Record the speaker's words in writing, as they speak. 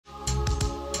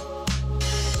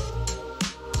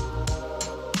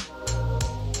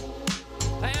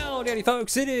Hello, Daddy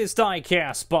folks. It is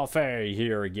Diecastbuffet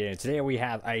here again. Today we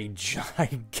have a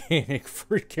gigantic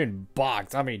freaking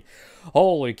box. I mean,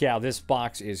 holy cow, this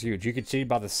box is huge. You can see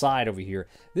by the side over here.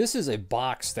 This is a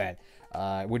box that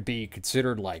would be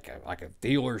considered like a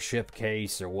dealership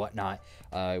case or whatnot.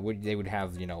 They would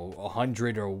have, you know,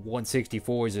 100 or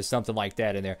 164s or something like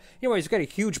that in there. Anyways, we've got a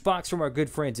huge box from our good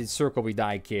friends at Circle B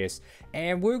Diecast,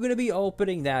 and we're going to be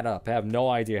opening that up. I have no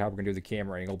idea how we're going to do the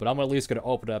camera angle, but I'm at least going to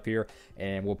open it up here,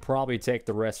 and we'll probably take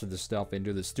the rest of the stuff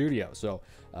into the studio. So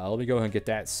let me go ahead and get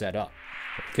that set up.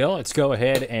 Okay, let's go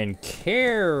ahead and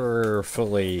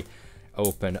carefully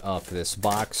open up this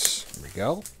box. Here we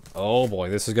go. Oh boy,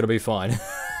 this is gonna be fun.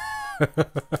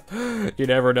 You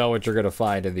never know what you're gonna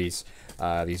find in these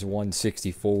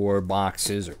 164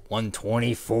 boxes or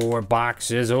 124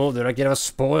 boxes. Oh, did I get a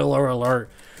spoiler alert?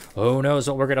 Who knows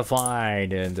what we're gonna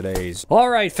find in today's. All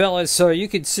right, fellas. So you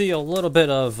can see a little bit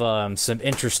of some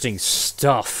interesting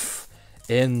stuff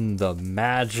in the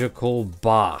magical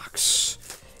box.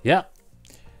 Yep,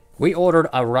 we ordered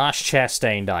a Ross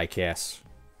Chastain diecast.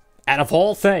 Out of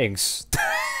all things.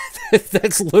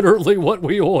 That's literally what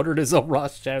we ordered, is a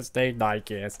Ross Chastain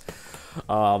diecast.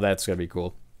 That's going to be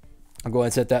cool. I'll go ahead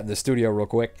and set that in the studio real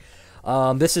quick.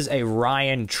 This is a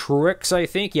Ryan Truex, I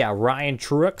think. Yeah, Ryan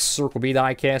Truex, Circle B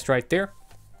diecast right there.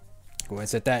 Go ahead and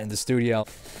set that in the studio.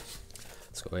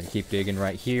 Let's go ahead and keep digging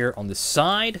right here on the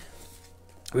side.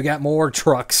 We got more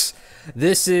trucks.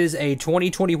 This is a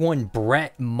 2021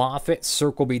 Brett Moffitt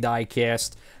Circle B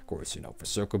diecast. Of course, you know, for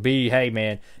Circle B, hey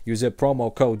man, use a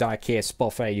promo code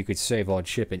Diecastbuffet. You could save on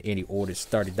shipping any orders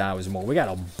 $30 more. We got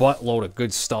a buttload of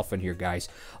good stuff in here, guys.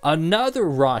 Another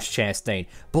Ross Chastain.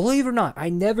 Believe it or not, I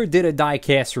never did a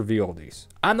diecast review of these.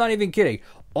 I'm not even kidding.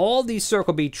 All these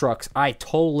Circle B trucks I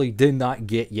totally did not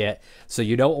get yet. So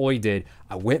you know what we did?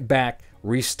 I went back,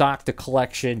 restocked the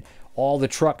collection. All the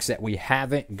trucks that we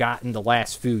haven't gotten the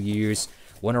last few years,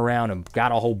 went around and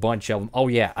got a whole bunch of them. Oh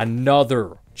yeah,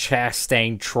 another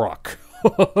Chastain truck.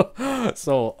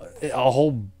 So a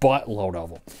whole buttload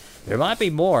of them. There might be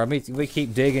more. I mean, we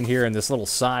keep digging here in this little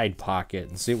side pocket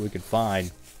and see what we can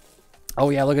find.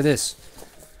 Oh yeah, look at this.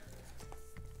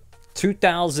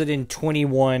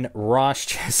 2021 Ross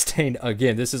Chastain.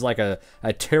 Again, this is like a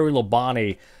Terry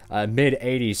Labonte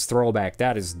mid-80s throwback.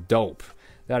 That is dope.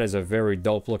 That is a very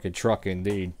dope looking truck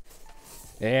indeed.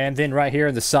 And then right here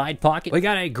in the side pocket, we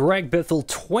got a Greg Biffle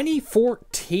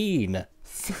 2014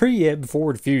 3M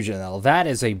Ford Fusion. Now that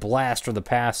is a blast from the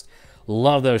past.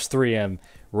 Love those 3M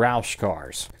Roush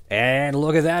cars. And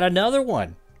look at that, another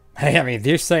one. Hey, I mean,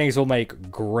 these things will make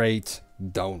great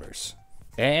donors.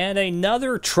 And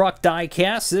another truck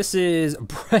diecast. This is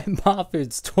Brett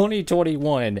Moffitt's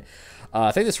 2021.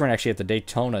 I think this ran actually at the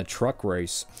Daytona truck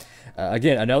race.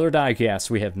 Again, another diecast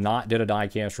we have not did a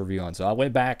diecast review on. So I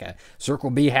went back.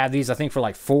 Circle B had these, I think, for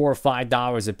like $4 or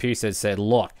 $5 a piece. That said,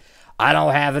 look, I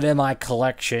don't have it in my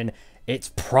collection.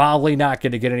 It's probably not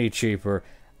going to get any cheaper.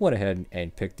 Went ahead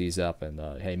and picked these up.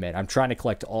 And hey, man, I'm trying to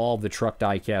collect all the truck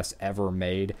diecasts ever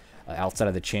made outside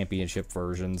of the championship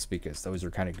versions, because those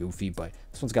are kind of goofy. But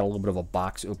this one's got a little bit of a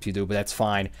box oop-de-doo, but that's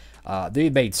fine. They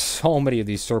made so many of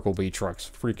these Circle B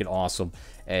trucks. Freaking awesome.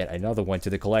 And another one to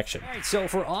the collection. All right, so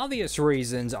for obvious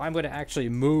reasons, I'm going to actually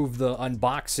move the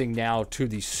unboxing now to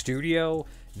the studio.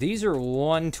 These are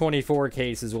 124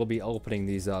 cases. We'll be opening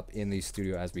these up in the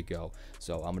studio as we go.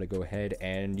 So I'm going to go ahead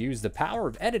and use the power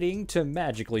of editing to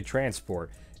magically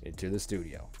transport into the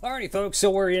studio. Alrighty, folks, so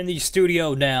we're in the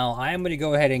studio now. I am going to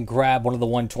go ahead and grab one of the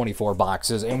 124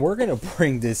 boxes, and we're going to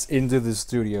bring this into the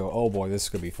studio. Oh boy, this is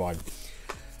going to be fun.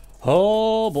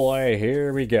 Oh boy,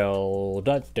 here we go.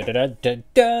 Da, da, da, da, da,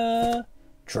 da.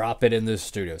 Drop it in the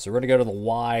studio. So we're going to go to the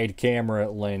wide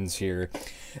camera lens here.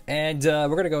 And we're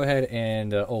going to go ahead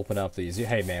and open up these.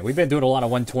 Hey man, we've been doing a lot of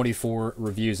 124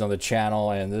 reviews on the channel,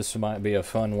 and this might be a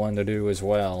fun one to do as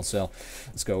well. So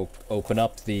let's go open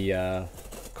up the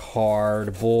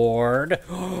cardboard.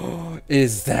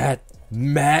 Is that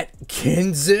Matt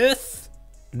Kenseth?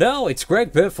 No, it's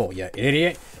Greg Biffle, you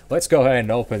idiot. Let's go ahead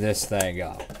and open this thing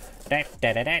up. Da,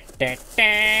 da, da, da, da,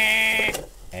 da.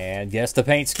 And guess the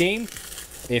paint scheme?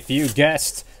 If you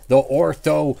guessed the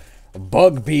Ortho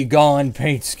Bug Be Gone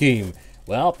paint scheme,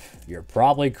 well, you're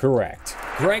probably correct.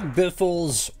 Greg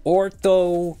Biffle's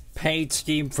Ortho paint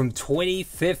scheme from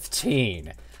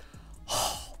 2015.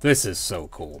 This is so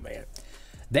cool, man.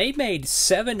 They made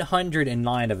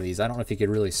 709 of these. I don't know if you could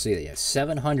really see that.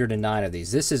 709 of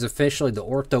these. This is officially the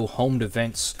Ortho Home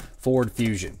Defense Ford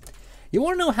Fusion. You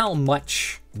want to know how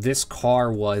much this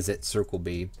car was at Circle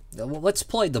B? Well, let's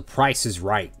play the Price is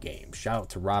Right game. Shout out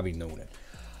to Robbie Noonan.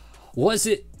 Was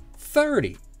it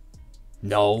 30?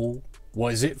 No.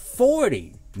 Was it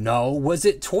 40? No. Was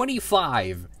it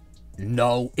 25?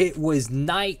 No, it was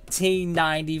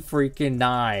 1990 freaking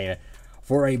 9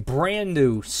 for a brand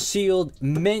new sealed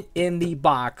mint in the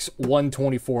box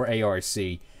 124 ARC.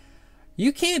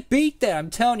 You can't beat that. I'm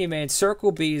telling you, man.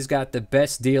 Circle B's got the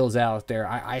best deals out there.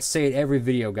 I say it every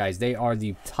video, guys. They are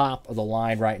the top of the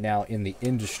line right now in the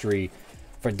industry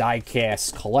for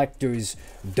diecast collectors,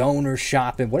 donor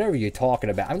shopping, whatever you're talking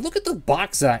about. I mean, look at the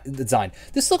box design.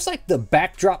 This looks like the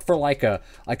backdrop for like a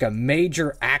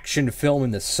major action film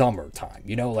in the summertime.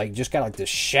 You know, like just got like the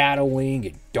shadowing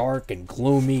and dark and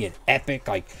gloomy and epic.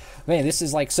 Like, man, this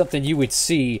is like something you would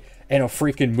see in a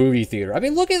freaking movie theater. I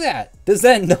mean, look at that. Does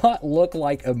that not look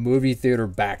like a movie theater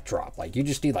backdrop? Like, you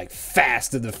just need like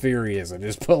Fast and the Furious and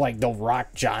just put like The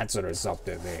Rock Johnson or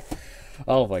something there.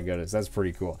 Oh my goodness, that's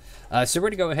pretty cool. So we're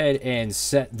going to go ahead and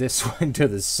set this one to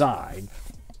the side.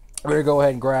 We're going to go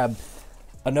ahead and grab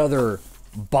another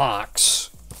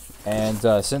box. And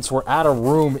since we're out of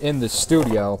room in the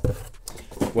studio,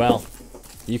 well,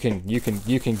 you can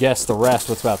guess the rest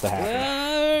what's about to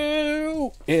happen.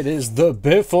 Well, it is the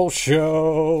Biffle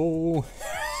Show.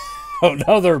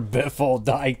 Another Biffle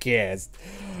diecast.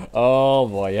 Oh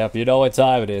boy, yep, you know what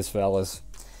time it is, fellas.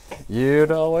 You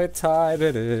know what time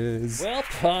it is.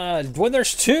 Well, when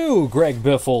there's 2 Greg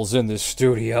Biffles in the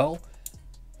studio,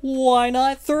 why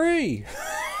not 3?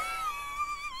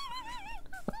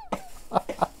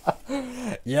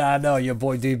 Yeah, I know, your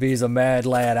boy DB's a mad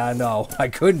lad, I know. I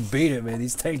couldn't beat it, man.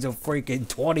 These things are freaking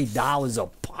 $20 a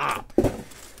pop.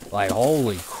 Like,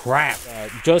 holy crap.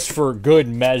 Just for good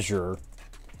measure,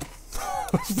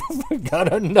 we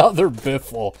got another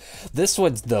Biffle. This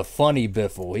one's the funny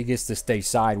Biffle. He gets to stay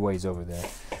sideways over there.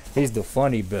 He's the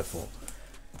funny Biffle.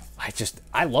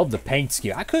 I love the paint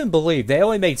scheme. I couldn't believe they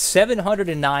only made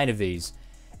 709 of these,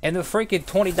 and they're freaking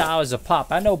 $20 a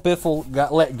pop. I know Biffle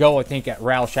got let go, I think, at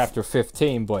Roush after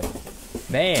 15, but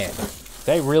man,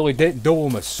 they really didn't do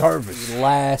him a service.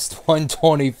 Last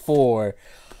 124.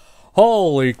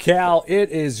 Holy cow!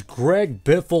 It is Greg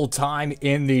Biffle time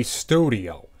in the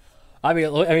studio. I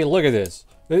mean, look at this.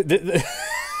 Look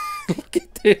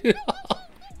at this.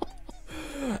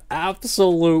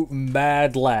 Absolute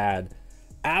mad lad.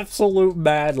 Absolute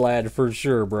mad lad for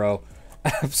sure, bro.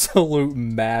 Absolute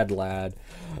mad lad.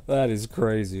 That is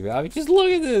crazy, man. I mean, just look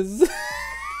at this.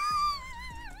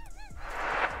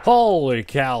 Holy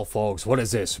cow, folks. What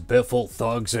is this? Biffle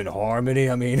Thugs in Harmony?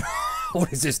 I mean,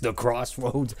 what is this? The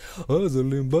Crossroads?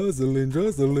 Hustling, bustling,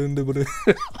 drustling.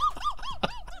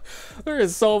 There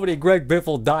is so many Greg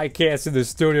Biffle diecasts in the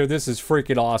studio. This is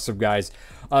freaking awesome, guys.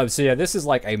 So yeah, this is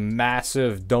like a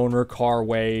massive donor car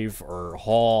wave or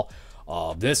haul.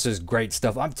 This is great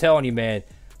stuff. I'm telling you, man.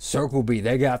 Circle B,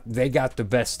 they got the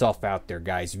best stuff out there,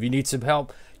 guys. If you need some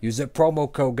help, use that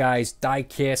promo code, guys.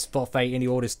 Diecastbuffet. Any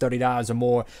order is $30 or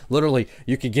more. Literally,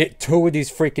 you can get 2 of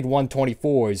these freaking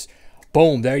 124s.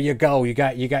 Boom, there you go. You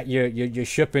got your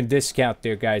shipping discount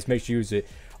there, guys. Make sure you use it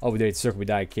over there at Circle B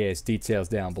Diecast. Details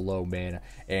down below, man.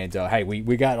 And hey,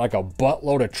 we got like a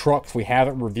buttload of trucks we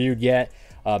haven't reviewed yet.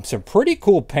 Some pretty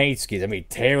cool paint schemes. I mean,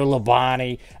 Terry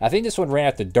Labonte. I think this one ran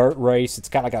at the dirt race. It's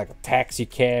got like a taxi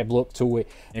cab look to it.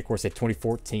 And of course, that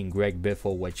 2014 Greg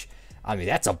Biffle, which, I mean,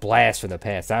 that's a blast from the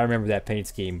past. I remember that paint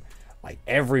scheme like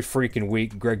every freaking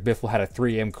week. Greg Biffle had a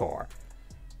 3M car.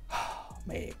 Oh,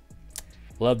 man.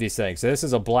 Love these things. So this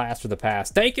is a blast for the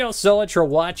past. Thank you all so much for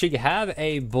watching. Have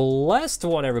a blessed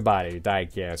one, everybody.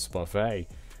 Diecast Buffet.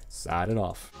 Signing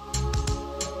off.